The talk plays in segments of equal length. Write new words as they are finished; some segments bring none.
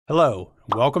Hello,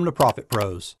 welcome to Profit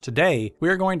Pros. Today, we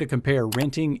are going to compare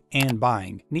renting and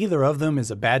buying. Neither of them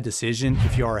is a bad decision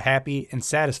if you are happy and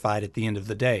satisfied at the end of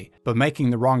the day, but making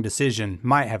the wrong decision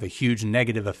might have a huge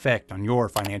negative effect on your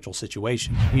financial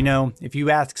situation. You know, if you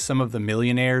ask some of the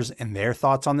millionaires and their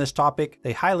thoughts on this topic,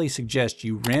 they highly suggest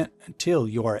you rent until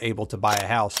you are able to buy a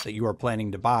house that you are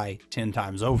planning to buy 10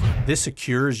 times over. This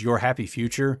secures your happy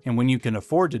future, and when you can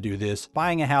afford to do this,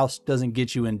 buying a house doesn't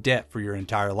get you in debt for your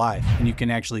entire life, and you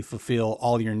can actually fulfill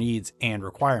all your needs and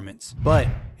requirements. But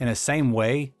in the same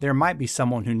way, there might be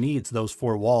someone who needs those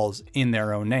four walls in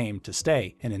their own name to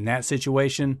stay, and in that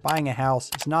situation, buying a house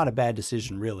is not a bad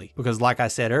decision really, because like I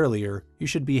said earlier, you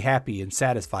should be happy and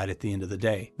satisfied at the end of the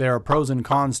day. There are pros and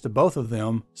cons to both of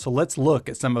them, so let's look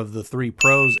at some of the 3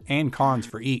 pros and cons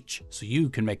for each, so you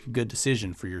can make a good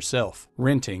decision for yourself.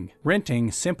 Renting.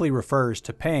 Renting simply refers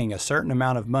to paying a certain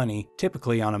amount of money,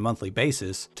 typically on a monthly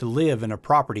basis, to live in a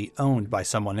property owned by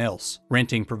someone else.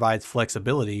 Renting provides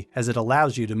flexibility as it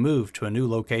allows you to move to a new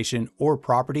location or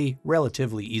property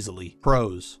relatively easily.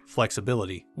 Pros.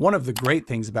 Flexibility. One of the great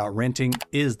things about renting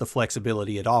is the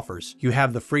flexibility it offers. You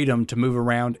have the freedom to move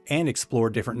around and explore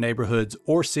different neighborhoods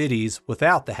or cities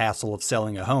without the hassle of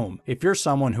selling a home. If you're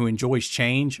someone who enjoys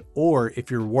change, or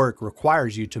if your work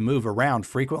requires you to move around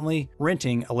frequently,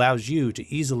 renting allows you to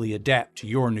easily adapt to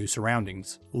your new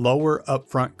surroundings. Lower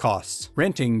upfront costs.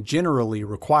 Renting generally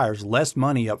requires less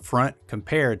money upfront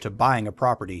compared to buying a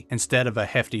property. Instead of a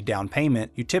hefty down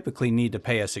payment, you typically need to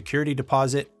pay a security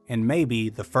deposit and maybe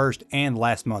the first and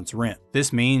last month's rent.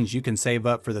 This means you can save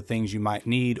up for the things you might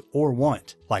need or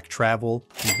want, like travel,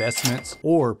 investments,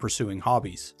 or pursuing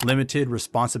hobbies. Limited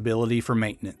responsibility for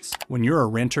maintenance. When you're a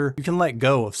renter, you can let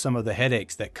go of some of the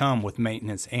headaches that come with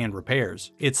maintenance and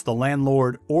repairs. It's the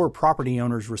landlord or property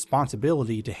owner's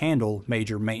responsibility to handle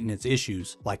major maintenance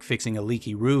issues, like fixing a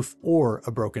leaky roof or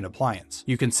a broken appliance.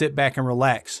 You can sit back and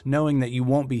relax, knowing that you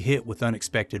won't be hit with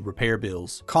unexpected repair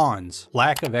bills. Cons.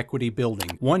 Lack of equity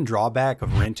building. One drawback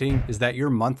of renting is that your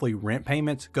monthly rent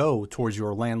payments go towards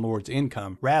your landlord's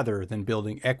income rather than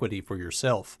building equity for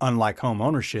yourself. Unlike home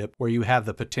ownership, where you have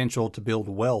the potential to build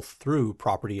wealth through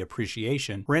property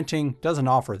appreciation, renting doesn't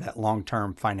offer that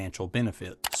long-term financial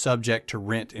benefit. Subject to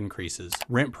rent increases.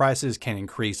 Rent prices can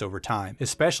increase over time,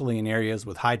 especially in areas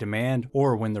with high demand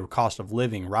or when the cost of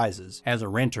living rises. As a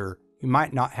renter, you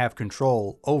might not have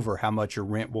control over how much your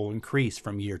rent will increase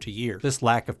from year to year. This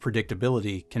lack of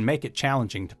predictability can make it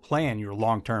challenging to plan your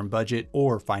long-term budget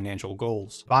or financial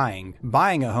goals. Buying.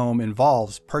 Buying a home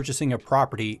involves purchasing a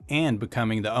property and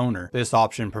becoming the owner. This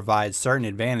option provides certain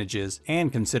advantages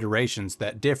and considerations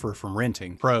that differ from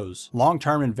renting. Pros.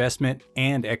 Long-term investment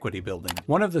and equity building.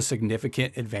 One of the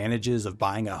significant advantages of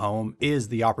buying a home is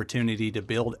the opportunity to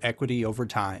build equity over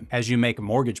time. As you make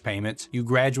mortgage payments, you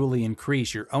gradually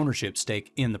increase your ownership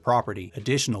stake in the property.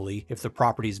 Additionally, if the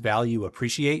property's value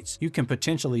appreciates, you can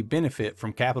potentially benefit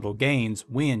from capital gains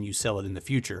when you sell it in the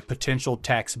future. Potential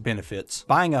tax benefits.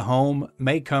 Buying a home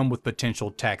may come with potential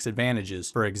tax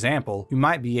advantages. For example, you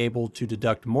might be able to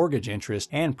deduct mortgage interest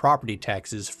and property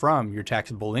taxes from your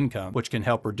taxable income, which can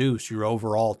help reduce your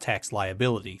overall tax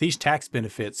liability. These tax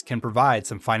benefits can provide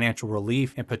some financial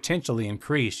relief and potentially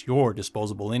increase your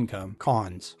disposable income.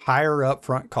 Cons. Higher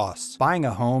upfront costs. Buying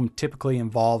a home typically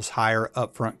involves higher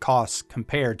upfront costs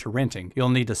compared to renting. You'll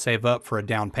need to save up for a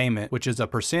down payment, which is a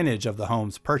percentage of the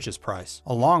home's purchase price,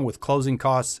 along with closing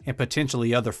costs and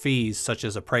potentially other fees such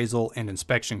as appraisal and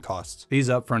inspection costs. These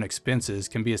upfront expenses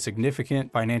can be a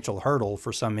significant financial hurdle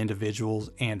for some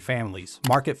individuals and families.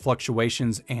 Market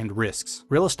fluctuations and risks.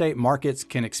 Real estate markets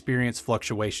can experience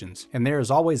fluctuations, and there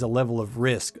is always a level of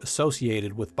risk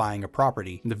associated with buying a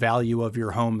property. The value of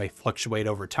your home may fluctuate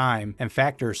over time, and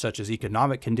factors such as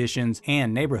economic conditions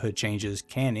and neighborhood changes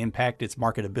can impact its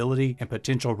marketability and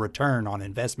potential return on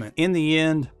investment. In the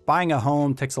end, buying a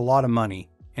home takes a lot of money.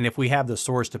 And if we have the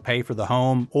source to pay for the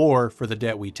home or for the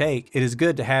debt we take, it is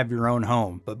good to have your own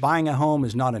home. But buying a home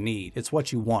is not a need, it's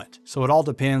what you want. So it all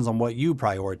depends on what you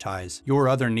prioritize. Your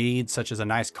other needs, such as a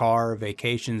nice car,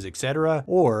 vacations, etc.,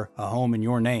 or a home in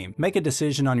your name. Make a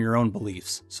decision on your own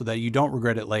beliefs so that you don't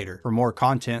regret it later. For more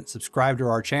content, subscribe to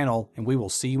our channel, and we will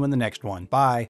see you in the next one. Bye.